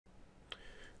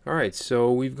Alright,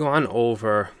 so we've gone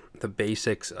over the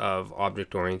basics of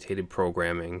object-oriented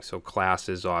programming, so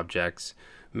classes, objects,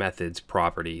 methods,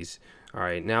 properties.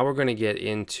 Alright, now we're going to get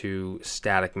into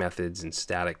static methods and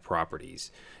static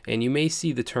properties. And you may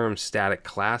see the term static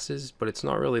classes, but it's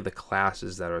not really the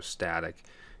classes that are static.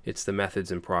 It's the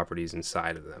methods and properties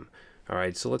inside of them.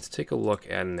 Alright, so let's take a look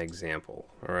at an example.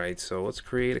 Alright, so let's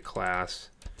create a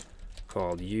class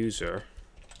called user.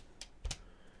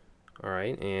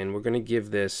 Alright, and we're going to give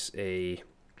this a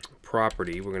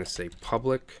property. We're going to say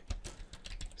public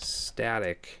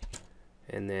static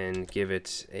and then give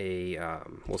it a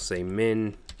we'll say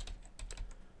min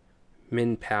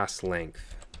pass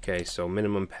length. Okay, so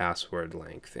minimum password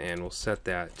length, and we'll set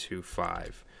that to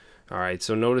 5. Alright,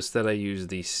 so notice that I use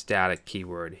the static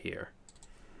keyword here.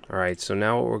 Alright, so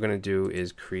now what we're going to do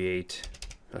is create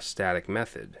a static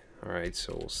method. Alright,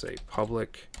 so we'll say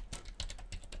public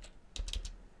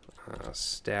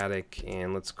static,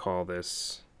 and let's call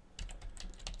this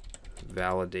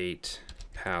validate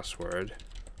password.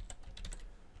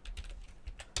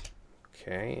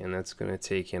 Okay, and that's going to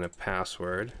take in a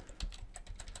password.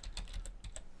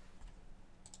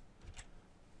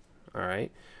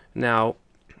 Alright, now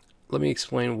let me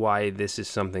explain why this is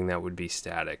something that would be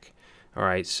static.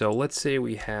 Alright, so let's say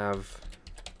we have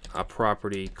a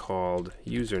property called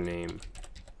username.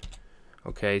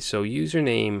 Okay, so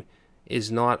username is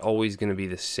not always going to be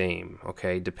the same.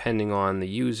 Okay, depending on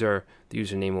the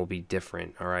username will be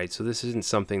different. Alright, so this isn't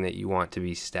something that you want to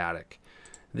be static.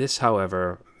 This,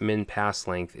 however, min pass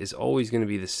length is always going to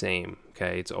be the same.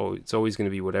 Okay, it's always going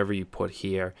to be whatever you put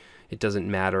here. It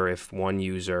doesn't matter if one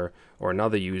user or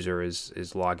another user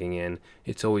is logging in.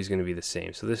 It's always going to be the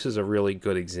same. So this is a really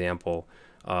good example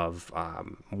of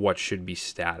what should be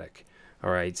static.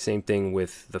 Alright, same thing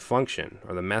with the function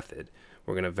or the method.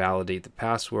 We're going to validate the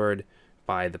password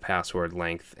by the password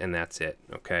length, and that's it.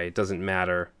 Okay, it doesn't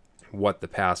matter what the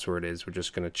password is. We're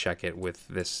just going to check it with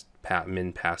this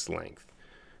min pass length.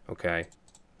 Okay,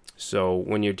 so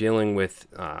when you're dealing with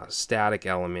static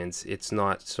elements, it's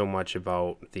not so much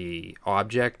about the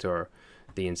object or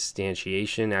the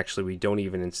instantiation. Actually, we don't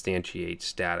even instantiate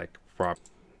static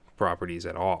properties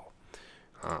at all.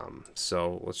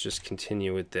 So let's just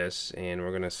continue with this, and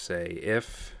we're going to say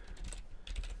if,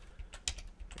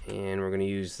 and we're going to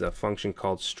use the function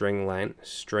called stringlen,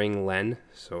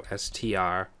 so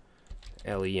strlen,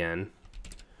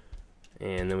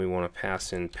 and then we want to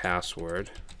pass in password.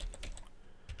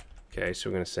 Okay, so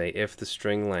we're going to say if the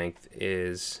string length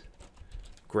is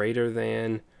greater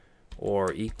than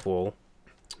or equal.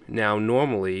 Now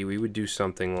normally we would do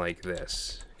something like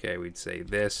this. Okay, we'd say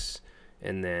this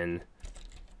and then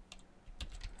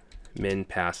min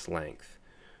pass length.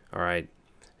 Alright,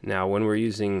 now when we're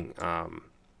using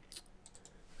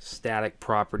static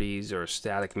properties or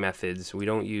static methods, we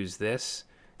don't use this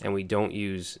and we don't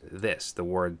use this, the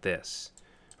word this.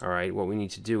 Alright, what we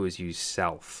need to do is use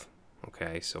self.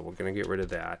 Okay, so we're going to get rid of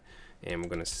that, and we're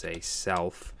going to say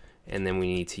self, and then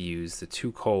we need to use the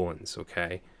 2 colons.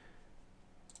 Okay,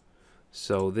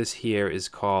 so this here is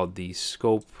called the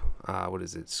scope,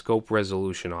 scope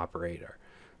resolution operator.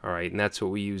 Alright, and that's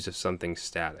what we use if something's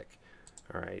static.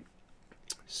 Alright,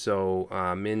 so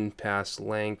min pass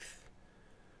length.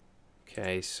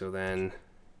 Okay, so then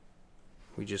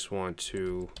we just want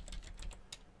to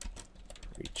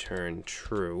return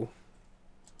true,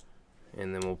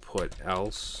 and then we'll put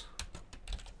else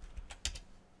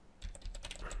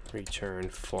return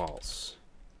false.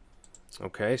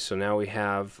 Okay, so now we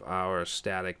have our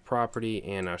static property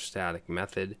and our static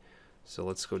method. So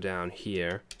let's go down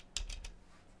here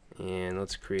and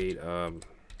let's create a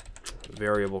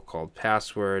variable called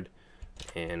password,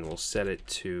 and we'll set it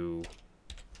to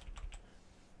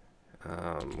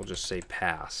we'll just say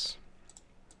pass.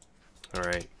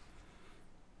 Alright,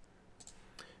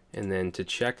 and then to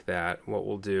check that, what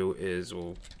we'll do is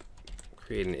we'll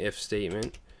create an if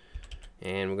statement,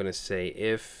 and we're going to say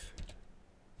if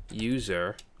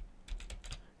user,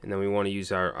 and then we want to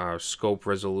use our scope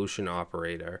resolution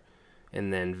operator,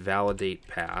 and then validate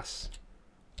pass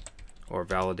or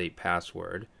validate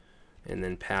password, and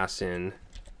then pass in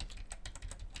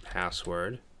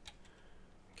password.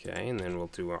 Okay, and then we'll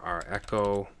do our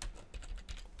echo,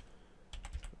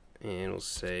 and we'll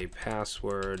say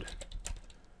password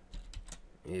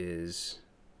is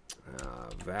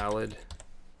valid,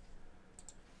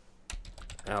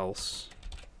 else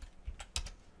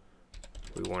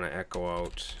we want to echo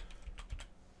out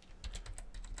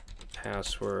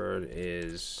password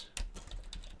is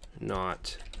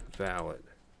not valid.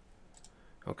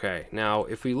 Okay, now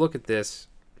if we look at this,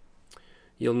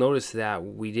 you'll notice that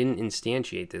we didn't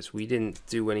instantiate this. We didn't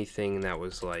do anything that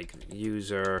was like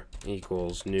user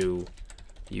equals new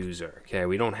user. Okay,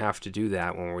 we don't have to do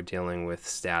that when we're dealing with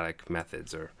static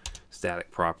methods or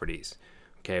static properties.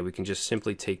 Okay, we can just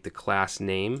simply take the class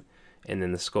name and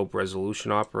then the scope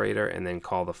resolution operator and then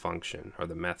call the function or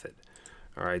the method.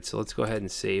 Alright, so let's go ahead and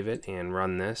save it and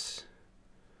run this.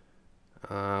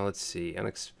 Let's see,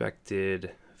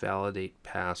 unexpected validate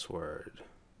password.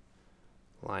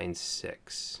 Line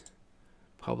 6.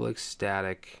 Public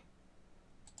static.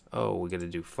 Oh, we got to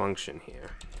do function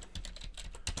here.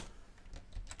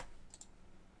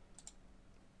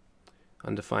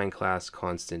 Undefined class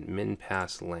constant min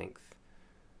pass length.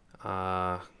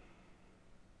 What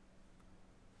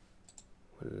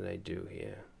did I do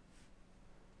here?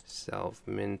 Self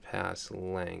min pass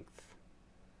length.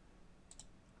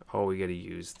 Oh, we got to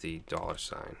use the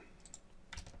 $sign.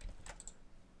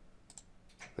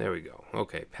 There we go.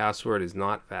 Okay, password is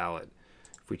not valid.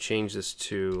 If we change this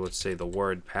to, let's say, the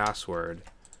word password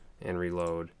and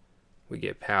reload, we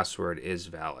get password is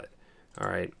valid.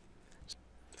 Alright.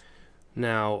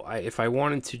 Now, if I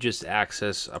wanted to just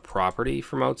access a property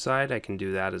from outside, I can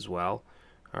do that as well.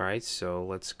 Alright, so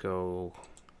let's go,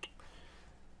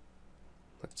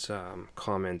 let's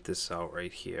comment this out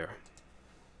right here.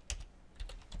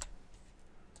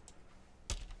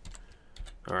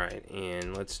 Alright,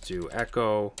 and let's do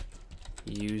echo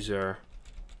user,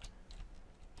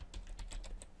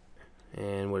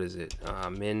 and what is it?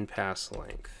 Min pass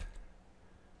length.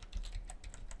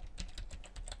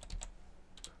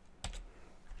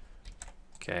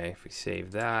 Okay, if we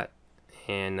save that,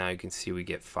 and now you can see we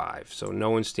get 5. So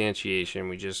no instantiation,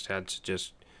 we just had to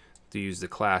use the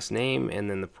class name and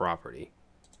then the property.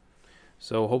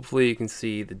 So hopefully you can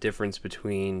see the difference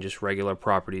between just regular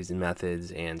properties and methods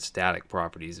and static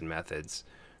properties and methods.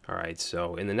 Alright,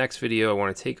 so in the next video I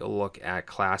want to take a look at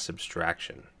class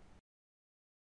abstraction.